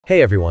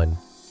Hey everyone!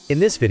 In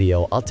this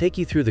video, I'll take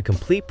you through the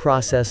complete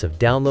process of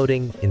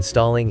downloading,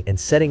 installing, and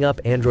setting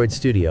up Android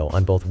Studio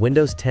on both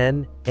Windows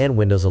 10 and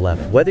Windows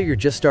 11. Whether you're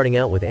just starting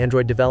out with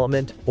Android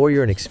development or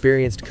you're an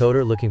experienced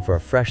coder looking for a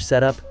fresh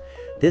setup,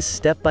 this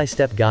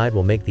step-by-step guide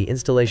will make the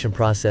installation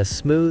process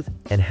smooth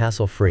and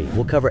hassle-free.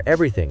 We'll cover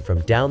everything from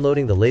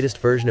downloading the latest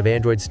version of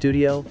Android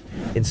Studio,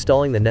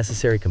 installing the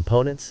necessary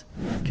components,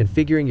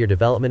 configuring your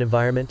development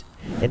environment,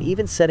 and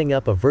even setting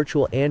up a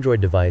virtual Android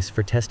device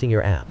for testing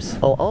your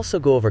apps. I'll also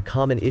go over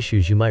common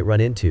issues you might run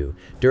into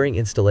during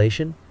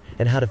installation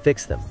and how to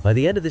fix them. By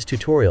the end of this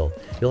tutorial,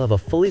 you'll have a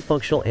fully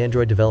functional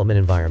Android development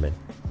environment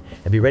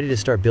and be ready to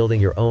start building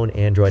your own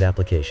Android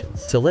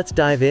applications. So let's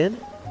dive in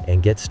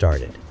and get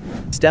started.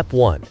 Step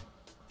 1.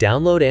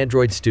 Download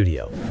Android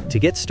Studio. To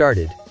get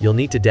started, you'll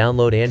need to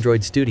download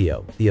Android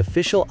Studio, the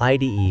official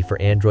IDE for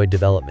Android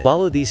development.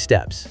 Follow these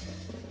steps.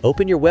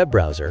 Open your web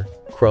browser,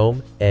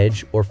 Chrome,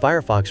 Edge, or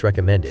Firefox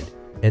recommended,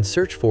 and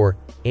search for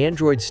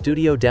Android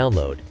Studio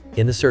Download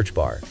in the search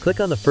bar. Click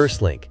on the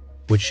first link,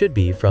 which should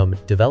be from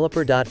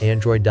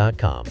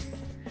developer.android.com,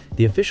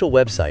 the official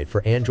website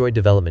for Android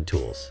development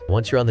tools.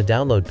 Once you're on the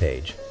download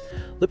page,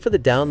 look for the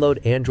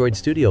Download Android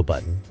Studio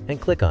button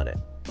and click on it.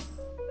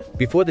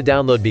 Before the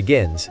download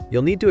begins,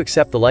 you'll need to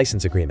accept the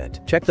license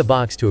agreement. Check the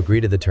box to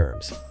agree to the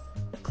terms.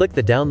 Click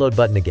the download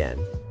button again,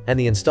 and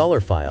the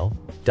installer file,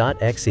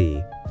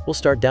 .exe, will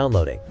start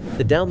downloading.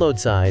 The download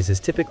size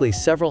is typically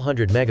several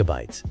hundred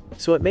megabytes,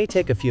 so it may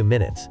take a few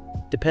minutes,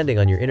 depending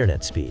on your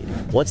internet speed.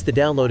 Once the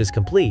download is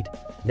complete,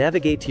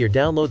 navigate to your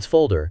Downloads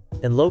folder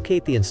and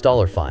locate the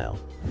installer file.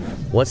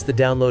 Once the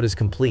download is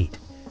complete,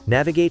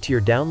 navigate to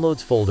your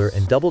Downloads folder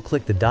and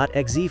double-click the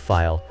 .exe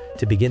file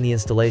to begin the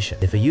installation.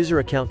 If a User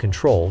Account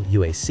Control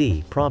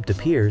 (UAC) prompt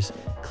appears,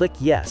 click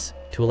Yes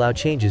to allow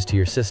changes to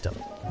your system.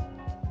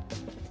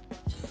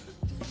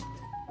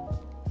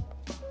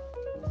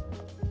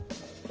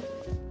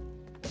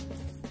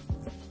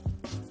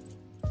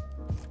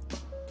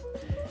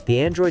 The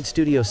Android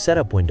Studio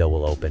setup window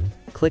will open.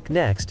 Click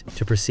Next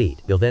to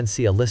proceed. You'll then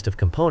see a list of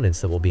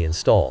components that will be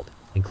installed,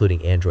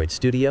 including Android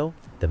Studio,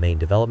 the main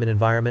development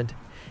environment,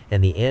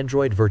 and the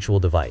Android Virtual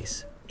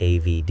Device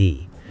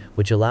 (AVD),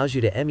 which allows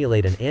you to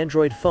emulate an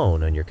Android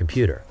phone on your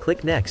computer.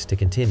 Click Next to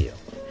continue.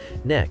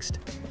 Next,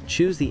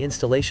 choose the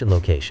installation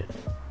location.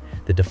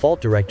 The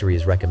default directory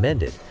is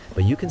recommended,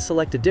 but you can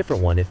select a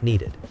different one if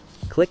needed.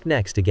 Click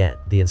Next again.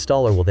 The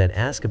installer will then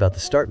ask about the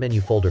Start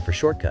menu folder for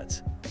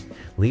shortcuts.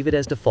 Leave it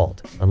as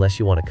default, unless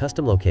you want a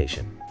custom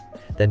location.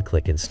 Then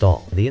click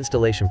Install. The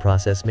installation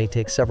process may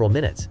take several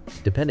minutes,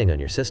 depending on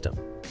your system.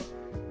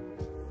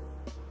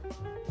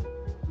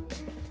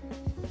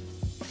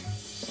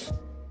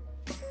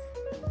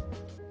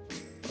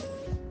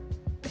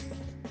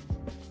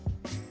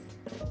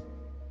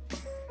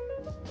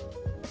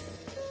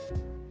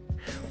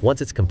 Once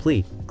it's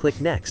complete,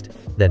 click Next,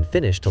 then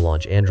Finish to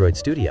launch Android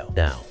Studio.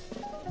 Now,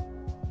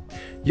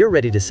 you're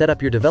ready to set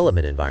up your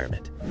development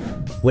environment.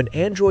 When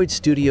Android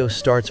Studio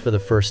starts for the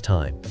first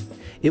time,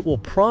 it will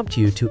prompt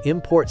you to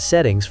import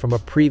settings from a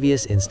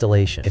previous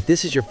installation. If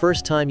this is your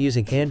first time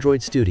using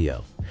Android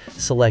Studio,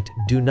 select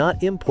Do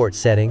Not Import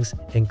Settings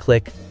and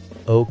click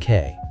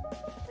OK.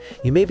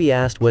 You may be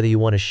asked whether you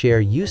want to share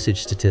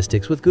usage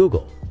statistics with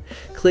Google.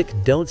 Click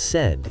Don't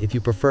Send if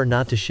you prefer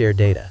not to share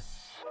data.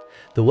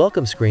 The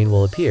welcome screen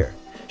will appear,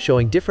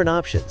 showing different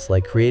options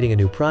like creating a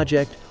new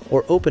project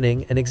or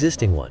opening an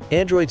existing one.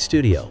 Android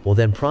Studio will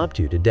then prompt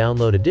you to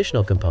download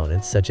additional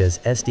components such as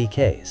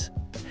SDKs.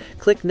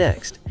 Click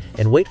Next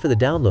and wait for the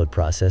download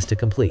process to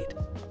complete.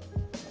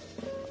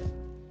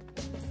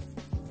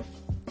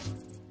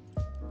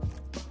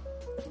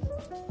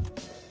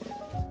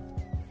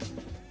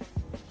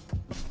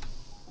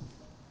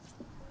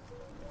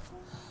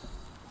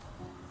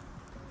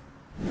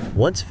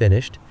 Once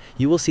finished,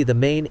 you will see the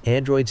main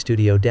Android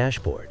Studio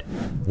dashboard.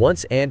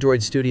 Once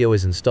Android Studio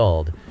is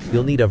installed,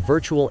 you'll need a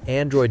virtual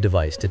Android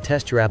device to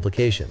test your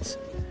applications.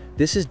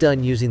 This is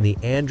done using the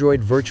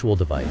Android Virtual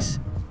Device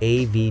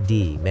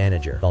 (AVD)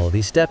 Manager. Follow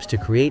these steps to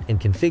create and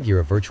configure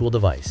a virtual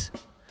device.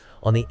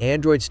 On the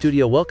Android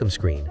Studio welcome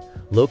screen,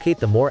 locate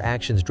the More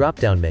Actions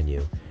drop-down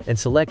menu and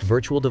select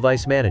Virtual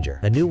Device Manager.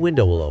 A new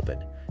window will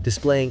open,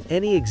 displaying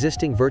any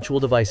existing virtual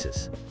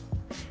devices.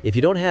 If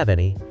you don't have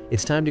any,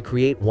 it's time to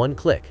create one.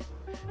 Click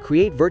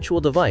Create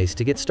Virtual Device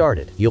to get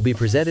started. You'll be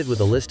presented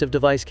with a list of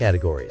device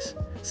categories,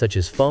 such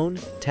as phone,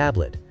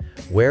 tablet,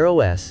 Wear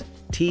OS,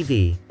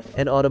 TV,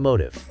 and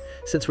automotive.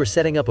 Since we're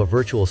setting up a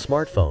virtual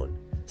smartphone,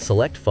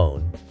 select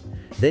Phone,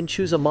 then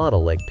choose a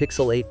model like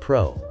Pixel 8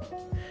 Pro.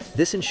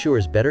 This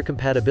ensures better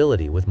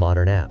compatibility with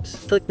modern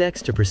apps. Click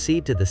Next to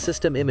proceed to the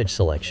System Image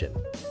selection.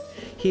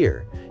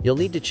 Here, you'll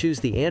need to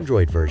choose the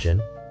Android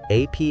version,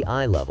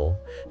 API level,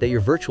 that your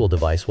virtual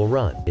device will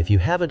run. If you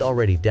haven't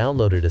already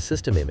downloaded a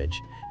system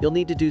image, you'll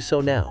need to do so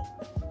now.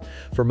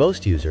 For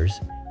most users,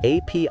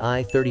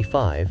 API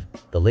 35,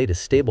 the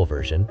latest stable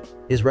version,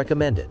 is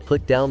recommended.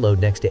 Click Download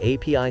next to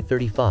API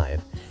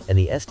 35, and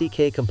the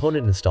SDK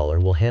component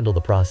installer will handle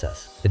the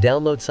process. The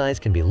download size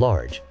can be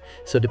large,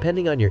 so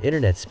depending on your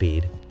internet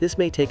speed, this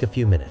may take a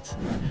few minutes.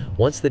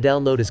 Once the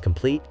download is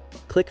complete,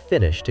 click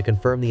Finish to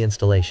confirm the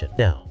installation.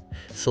 Now,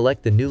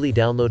 select the newly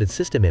downloaded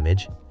system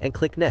image and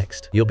click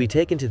Next. You'll be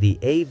taken to the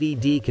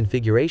AVD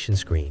configuration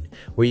screen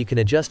where you can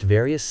adjust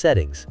various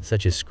settings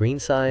such as screen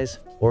size,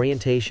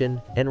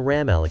 orientation, and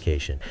RAM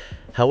allocation.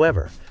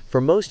 However, for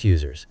most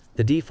users,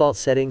 the default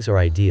settings are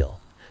ideal,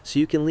 so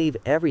you can leave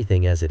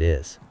everything as it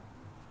is.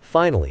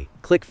 Finally,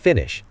 click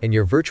Finish and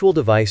your virtual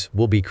device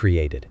will be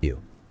created.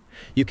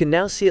 You can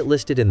now see it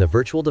listed in the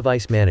Virtual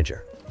Device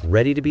Manager,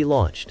 ready to be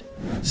launched.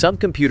 Some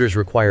computers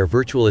require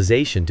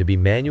virtualization to be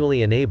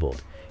manually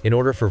enabled in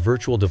order for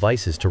virtual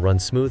devices to run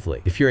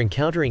smoothly. If you're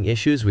encountering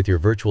issues with your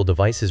virtual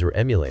devices or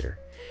emulator,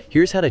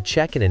 here's how to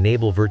check and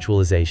enable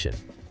virtualization.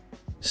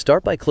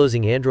 Start by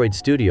closing Android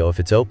Studio if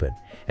it's open,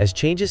 as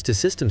changes to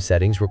system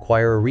settings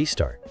require a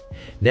restart.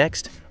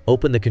 Next,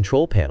 open the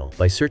control panel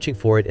by searching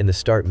for it in the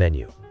Start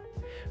menu.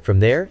 From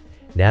there,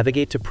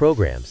 navigate to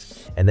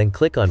Programs, and then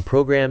click on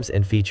Programs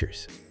and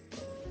Features.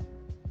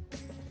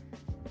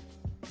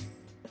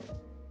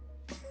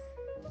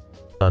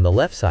 On the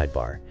left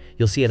sidebar,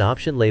 you'll see an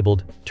option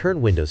labeled Turn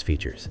Windows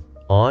Features.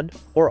 On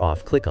or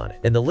off, click on it.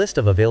 In the list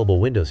of available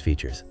Windows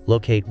features,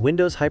 locate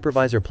Windows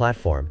Hypervisor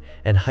Platform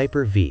and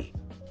Hyper-V.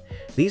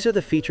 These are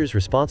the features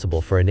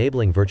responsible for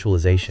enabling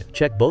virtualization.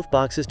 Check both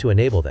boxes to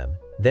enable them,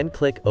 then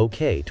click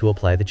OK to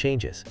apply the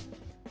changes.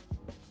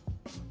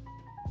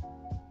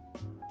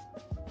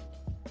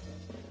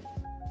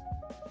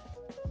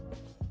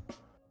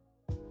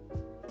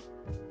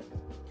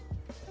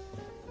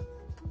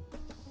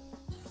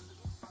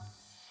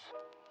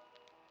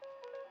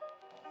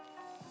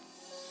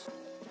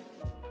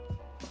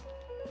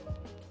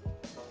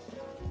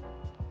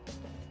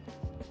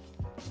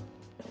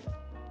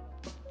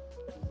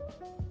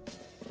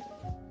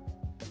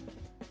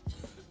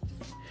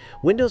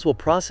 Windows will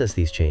process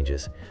these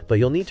changes, but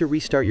you'll need to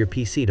restart your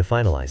PC to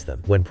finalize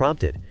them. When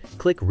prompted,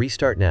 click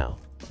Restart Now.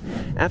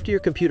 After your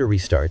computer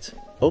restarts,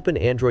 open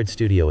Android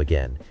Studio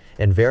again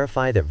and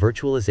verify that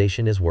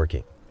virtualization is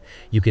working.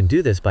 You can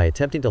do this by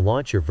attempting to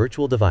launch your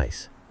virtual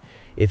device.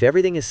 If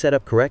everything is set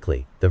up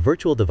correctly, the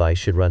virtual device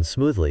should run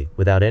smoothly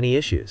without any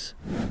issues.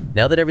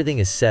 Now that everything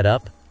is set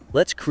up,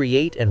 let's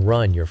create and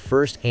run your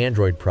first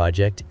Android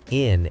project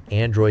in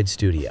Android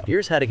Studio.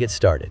 Here's how to get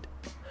started.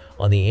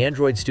 On the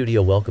Android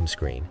Studio welcome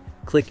screen,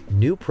 click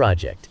New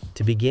Project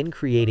to begin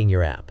creating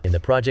your app. In the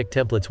Project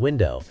Templates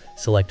window,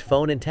 select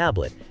Phone and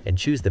Tablet and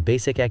choose the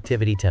Basic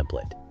Activity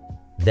template.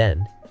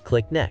 Then,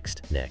 click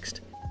Next.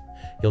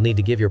 You'll need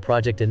to give your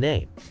project a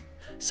name.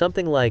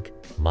 Something like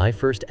My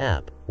First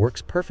App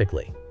works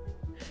perfectly.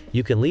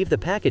 You can leave the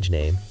package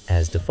name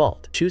as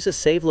default. Choose a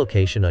save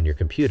location on your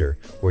computer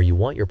where you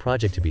want your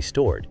project to be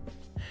stored,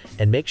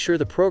 and make sure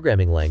the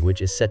programming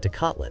language is set to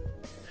Kotlin,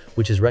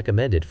 which is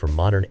recommended for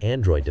modern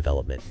Android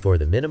development. For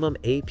the minimum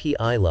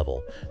API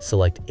level,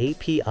 select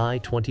API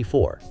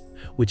 24,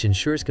 which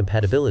ensures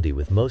compatibility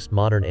with most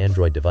modern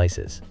Android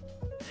devices.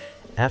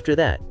 After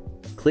that,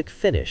 click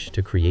Finish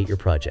to create your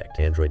project.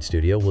 Android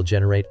Studio will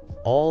generate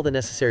all the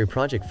necessary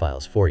project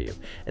files for you,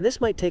 and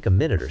this might take a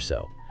minute or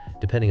so,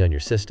 depending on your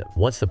system.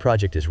 Once the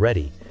project is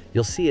ready,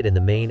 you'll see it in the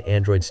main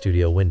Android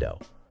Studio window.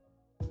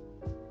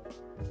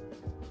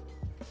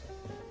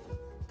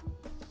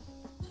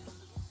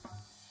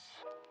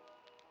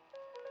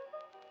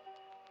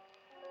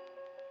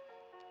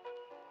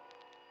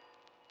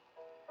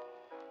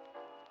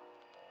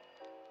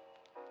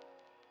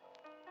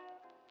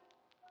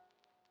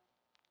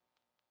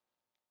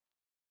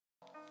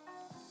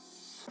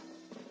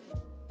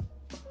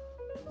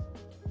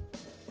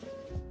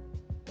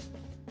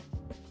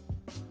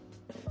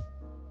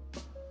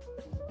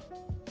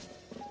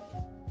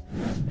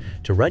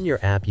 To run your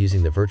app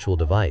using the virtual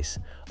device,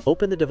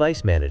 open the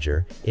Device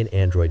Manager in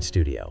Android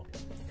Studio.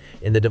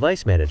 In the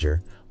Device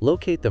Manager,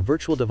 locate the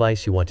virtual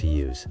device you want to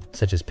use,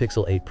 such as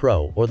Pixel 8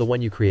 Pro or the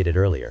one you created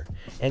earlier,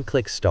 and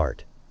click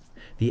Start.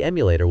 The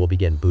emulator will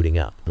begin booting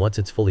up. Once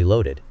it's fully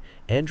loaded,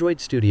 Android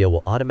Studio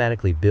will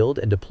automatically build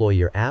and deploy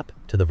your app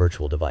to the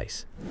virtual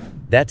device.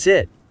 That's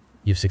it!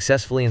 You've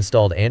successfully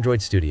installed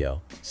Android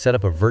Studio, set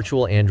up a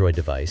virtual Android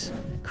device,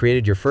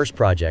 created your first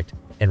project,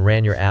 and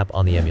ran your app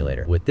on the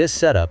emulator. With this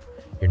setup,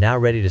 you're now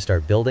ready to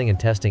start building and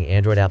testing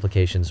Android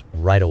applications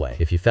right away.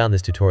 If you found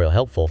this tutorial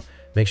helpful,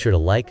 make sure to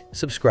like,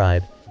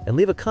 subscribe, and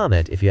leave a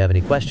comment if you have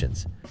any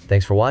questions.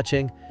 Thanks for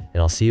watching, and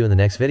I'll see you in the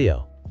next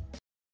video.